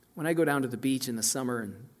 When I go down to the beach in the summer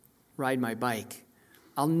and ride my bike,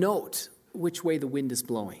 I'll note which way the wind is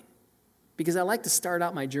blowing. Because I like to start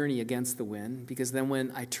out my journey against the wind, because then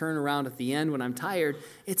when I turn around at the end when I'm tired,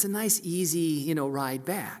 it's a nice, easy, ride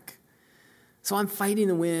back. So I'm fighting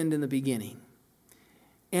the wind in the beginning.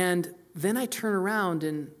 And then I turn around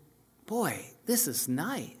and, boy, this is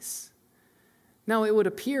nice. Now, it would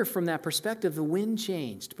appear from that perspective the wind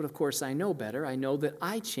changed, but of course I know better. I know that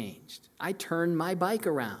I changed. I turned my bike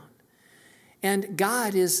around. And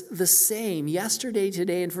God is the same yesterday,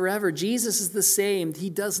 today, and forever. Jesus is the same. He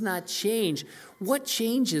does not change. What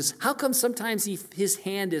changes? How come sometimes his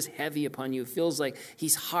hand is heavy upon you? It feels like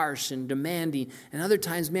he's harsh and demanding. And other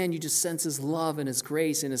times, man, you just sense his love and his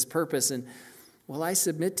grace and his purpose. And, well, I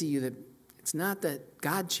submit to you that it's not that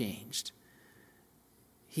God changed.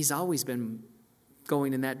 He's always been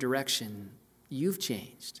going in that direction. You've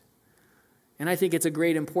changed. And I think it's a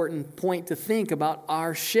great important point to think about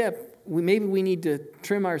our ship. Maybe we need to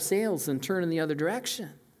trim our sails and turn in the other direction.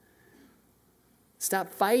 Stop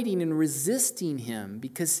fighting and resisting him,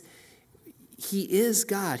 because he is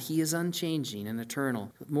God. He is unchanging and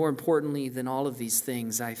eternal. More importantly than all of these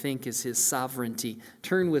things, I think, is his sovereignty.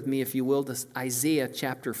 Turn with me, if you will, to Isaiah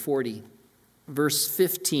chapter 40, verse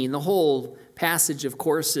 15. The whole passage, of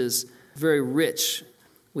course, is very rich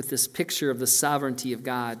with this picture of the sovereignty of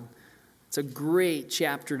God. It's a great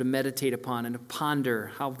chapter to meditate upon and to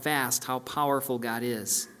ponder how vast, how powerful God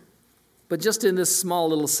is. But just in this small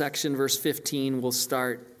little section, verse 15, we'll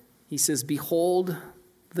start. He says, "Behold,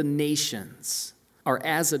 the nations are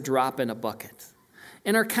as a drop in a bucket,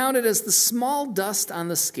 and are counted as the small dust on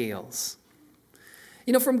the scales."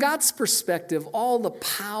 From God's perspective, all the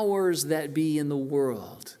powers that be in the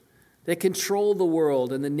world, that control the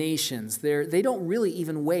world and the nations, they don't really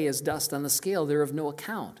even weigh as dust on the scale. They're of no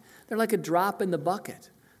account. They're like a drop in the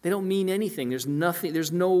bucket. They don't mean anything. There's nothing.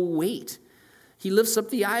 There's no weight. He lifts up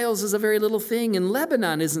the isles as a very little thing, and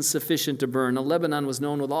Lebanon isn't sufficient to burn. Now, Lebanon was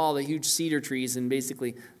known with all the huge cedar trees, and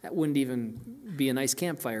basically that wouldn't even be a nice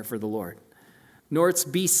campfire for the Lord. Nor its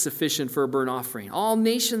beasts sufficient for a burnt offering. All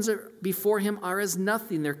nations before him are as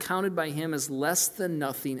nothing. They're counted by him as less than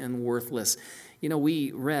nothing and worthless.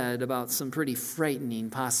 We read about some pretty frightening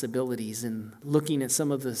possibilities in looking at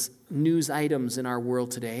some of the news items in our world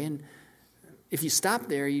today. And if you stop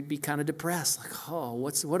there, you'd be kind of depressed. Like,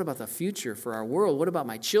 what about the future for our world? What about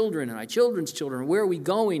my children and my children's children? Where are we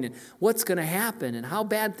going? And what's going to happen? And how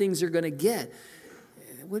bad things are going to get?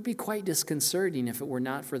 It would be quite disconcerting if it were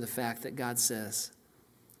not for the fact that God says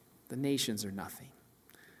the nations are nothing.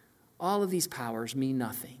 All of these powers mean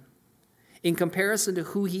nothing in comparison to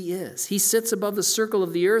who he is. He sits above the circle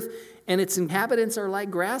of the earth, and its inhabitants are like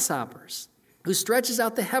grasshoppers, who stretches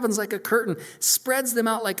out the heavens like a curtain, spreads them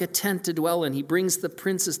out like a tent to dwell in. He brings the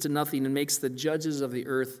princes to nothing and makes the judges of the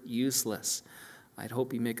earth useless. I'd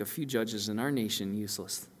hope he'd make a few judges in our nation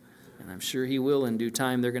useless. And I'm sure he will in due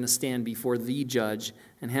time. They're going to stand before the judge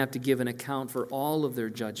and have to give an account for all of their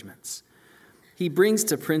judgments. He brings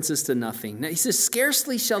to princes to nothing. Now, he says,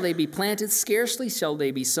 "Scarcely shall they be planted, scarcely shall they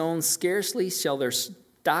be sown, scarcely shall their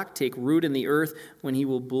stock take root in the earth, when he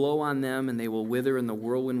will blow on them and they will wither, and the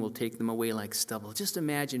whirlwind will take them away like stubble." Just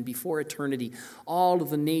imagine, before eternity, all of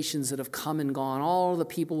the nations that have come and gone, all of the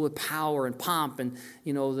people with power and pomp and,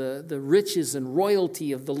 the riches and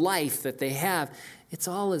royalty of the life that they have. It's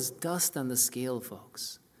all as dust on the scale,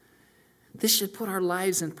 folks. This should put our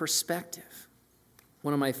lives in perspective.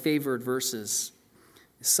 One of my favorite verses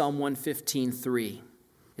is Psalm 115:3.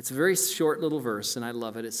 It's a very short little verse, and I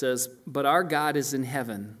love it. It says, "But our God is in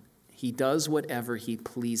heaven. He does whatever he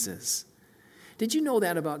pleases." Did you know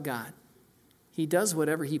that about God? He does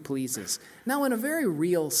whatever he pleases. Now, in a very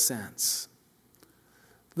real sense,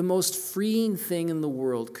 the most freeing thing in the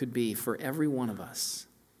world could be for every one of us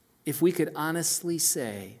if we could honestly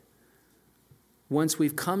say, once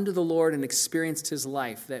we've come to the Lord and experienced his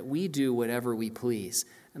life, that we do whatever we please.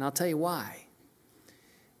 And I'll tell you why.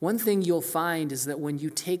 One thing you'll find is that when you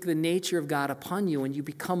take the nature of God upon you and you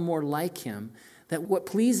become more like him, that what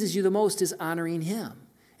pleases you the most is honoring him.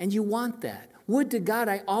 And you want that. Would to God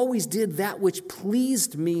I always did that which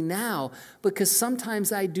pleased me now, because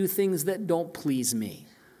sometimes I do things that don't please me.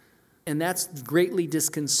 And that's greatly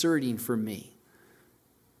disconcerting for me.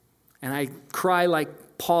 And I cry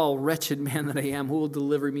like Paul, "Wretched man that I am, who will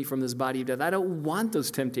deliver me from this body of death?" I don't want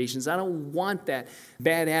those temptations. I don't want that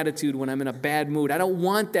bad attitude when I'm in a bad mood. I don't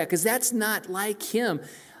want that, because that's not like him.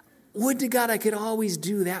 Would to God I could always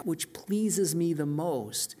do that which pleases me the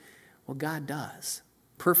most. Well, God does.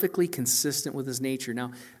 Perfectly consistent with his nature.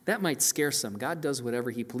 Now, that might scare some. God does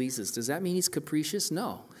whatever he pleases. Does that mean he's capricious?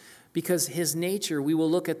 No. Because his nature, we will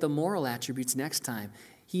look at the moral attributes next time.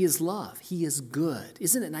 He is love. He is good.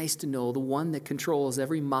 Isn't it nice to know the one that controls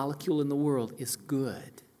every molecule in the world is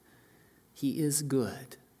good? He is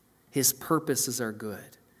good. His purposes are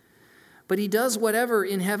good. But he does whatever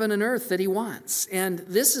in heaven and earth that he wants. And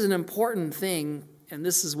this is an important thing, and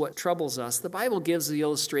this is what troubles us. The Bible gives the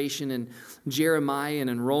illustration in Jeremiah and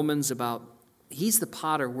in Romans about he's the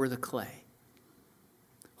potter, we're the clay.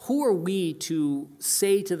 Who are we to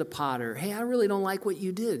say to the potter, "Hey, I really don't like what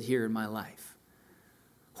you did here in my life"?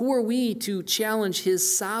 Who are we to challenge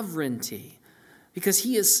his sovereignty? Because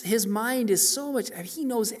his mind is so much, he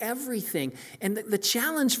knows everything. And the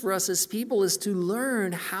challenge for us as people is to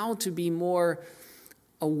learn how to be more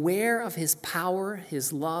aware of his power,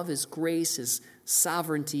 his love, his grace, his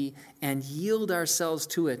sovereignty, and yield ourselves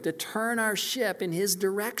to it, to turn our ship in his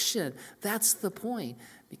direction. That's the point.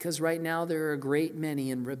 Because right now there are a great many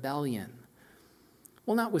in rebellion.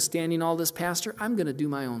 Well, notwithstanding all this, Pastor, I'm going to do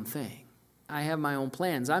my own thing. I have my own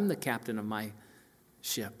plans. I'm the captain of my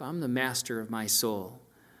ship. I'm the master of my soul.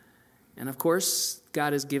 And of course,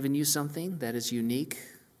 God has given you something that is unique.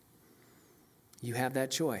 You have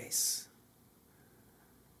that choice.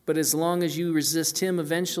 But as long as you resist him,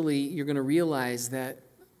 eventually you're going to realize that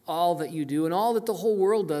all that you do and all that the whole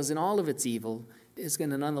world does and all of its evil is going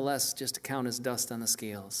to nonetheless just count as dust on the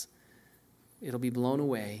scales. It'll be blown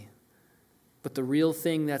away. But the real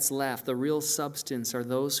thing that's left, the real substance, are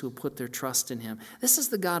those who put their trust in him. This is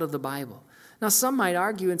the God of the Bible. Now, some might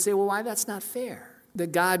argue and say, well, why that's not fair?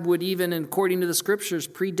 That God would even, according to the scriptures,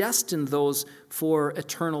 predestine those for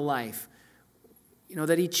eternal life. You know,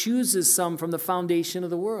 that he chooses some from the foundation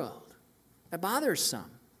of the world. That bothers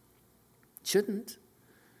some. It shouldn't.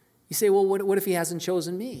 You say, well, what if he hasn't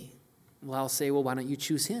chosen me? Well, I'll say, well, why don't you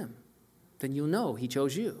choose him? Then you'll know he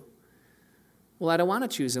chose you. Well, I don't want to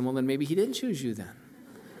choose him. Well, then maybe he didn't choose you then.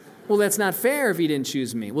 Well, that's not fair if he didn't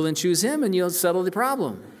choose me. Well, then choose him and you'll settle the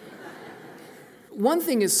problem. One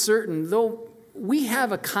thing is certain, though we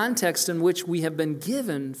have a context in which we have been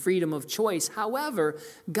given freedom of choice. However,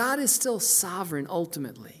 God is still sovereign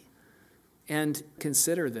ultimately. And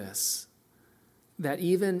consider this, that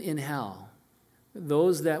even in hell,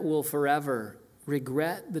 those that will forever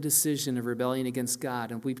regret the decision of rebellion against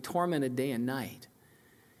God and be tormented day and night,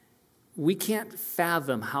 we can't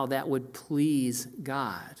fathom how that would please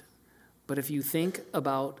God. But if you think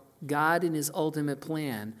about God and his ultimate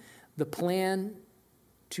plan, the plan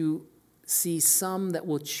to see some that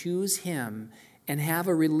will choose him and have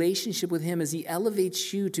a relationship with him as he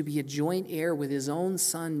elevates you to be a joint heir with his own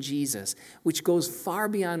son, Jesus, which goes far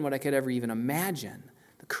beyond what I could ever even imagine.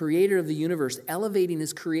 The creator of the universe elevating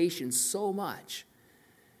his creation so much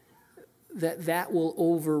that will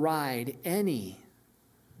override any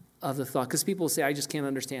of the thought. Because people say, I just can't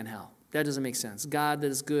understand hell. That doesn't make sense. God that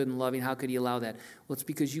is good and loving, how could he allow that? Well, it's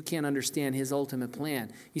because you can't understand his ultimate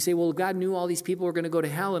plan. You say, well, God knew all these people were going to go to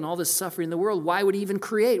hell and all this suffering in the world. Why would he even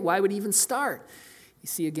create? Why would he even start? You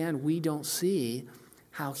see, again, we don't see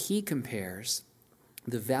how he compares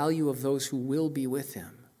the value of those who will be with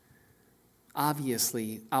him.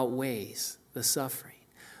 Obviously outweighs the suffering.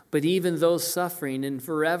 But even those suffering and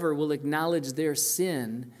forever will acknowledge their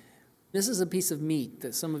sin. This is a piece of meat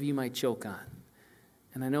that some of you might choke on.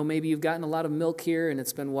 And I know maybe you've gotten a lot of milk here and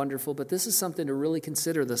it's been wonderful, but this is something to really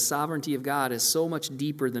consider. The sovereignty of God is so much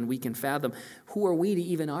deeper than we can fathom. Who are we to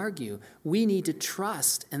even argue? We need to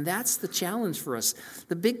trust, and that's the challenge for us.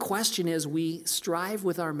 The big question is we strive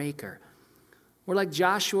with our Maker. We're like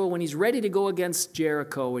Joshua when he's ready to go against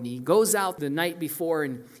Jericho, and he goes out the night before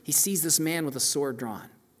and he sees this man with a sword drawn.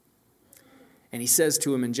 And he says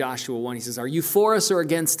to him in Joshua 1, he says, "Are you for us or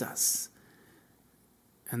against us?"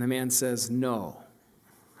 And the man says, "No."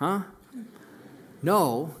 Huh?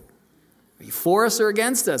 No. Are you for us or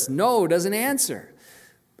against us? No, doesn't answer.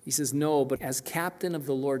 He says, "No, but as captain of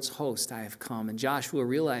the Lord's host I have come." And Joshua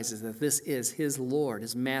realizes that this is his Lord,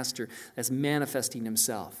 his master, that's manifesting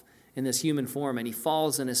himself in this human form, and he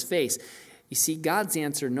falls on his face. You see, God's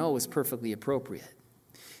answer, no, is perfectly appropriate.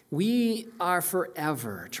 We are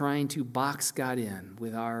forever trying to box God in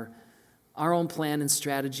with our own plan and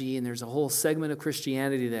strategy, and there's a whole segment of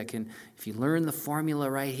Christianity that can, if you learn the formula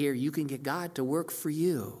right here, you can get God to work for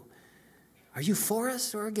you. Are you for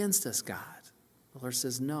us or against us, God? The Lord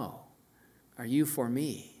says, no. Are you for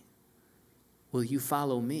me? Will you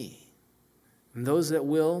follow me? And those that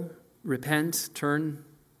will repent, turn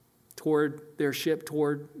toward their ship,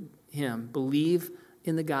 toward him, believe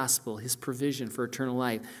in the gospel, his provision for eternal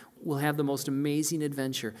life, will have the most amazing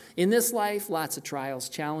adventure. In this life, lots of trials,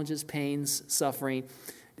 challenges, pains, suffering,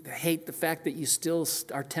 hate, the fact that you still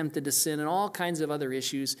are tempted to sin, and all kinds of other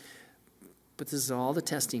issues. But this is all the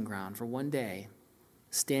testing ground for one day,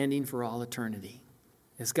 standing for all eternity.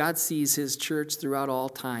 As God sees his church throughout all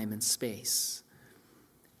time and space,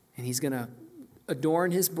 and he's going to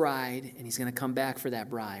adorn his bride, and he's going to come back for that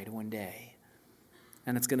bride one day.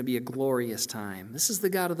 And it's going to be a glorious time. This is the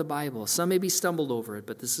God of the Bible. Some maybe stumbled over it,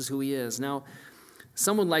 but this is who he is. Now,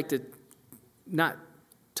 some would like to not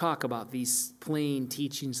talk about these plain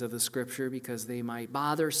teachings of the Scripture because they might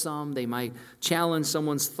bother some, they might challenge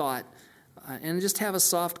someone's thought, and just have a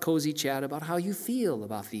soft, cozy chat about how you feel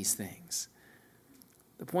about these things.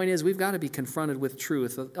 The point is, we've got to be confronted with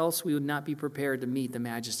truth, else we would not be prepared to meet the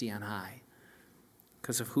majesty on high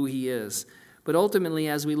because of who he is. But ultimately,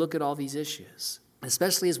 as we look at all these issues,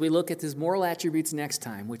 especially as we look at his moral attributes next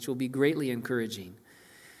time, which will be greatly encouraging,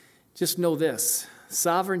 just know this: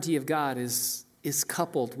 sovereignty of God is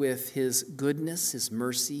coupled with his goodness, his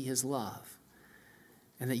mercy, his love,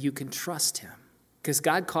 and that you can trust him. Because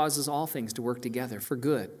God causes all things to work together for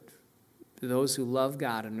good to those who love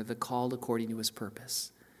God and are the called according to his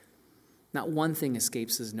purpose. Not one thing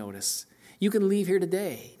escapes his notice. You can leave here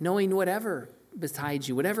today knowing whatever betides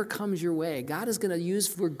you, whatever comes your way, God is going to use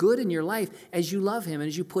for good in your life as you love him and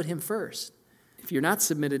as you put him first. If you're not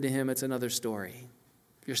submitted to him, it's another story.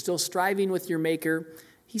 If you're still striving with your maker,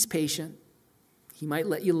 he's patient. He might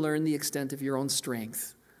let you learn the extent of your own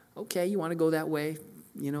strength. Okay, you want to go that way?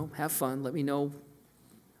 Have fun. Let me know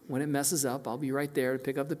when it messes up. I'll be right there to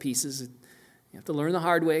pick up the pieces. You have to learn the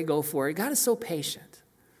hard way. Go for it. God is so patient.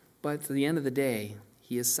 But at the end of the day,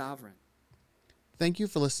 he is sovereign. Thank you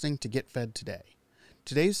for listening to Get Fed Today.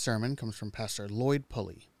 Today's sermon comes from Pastor Lloyd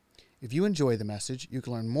Pulley. If you enjoy the message, you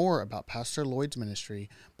can learn more about Pastor Lloyd's ministry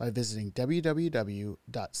by visiting www.ccob.org.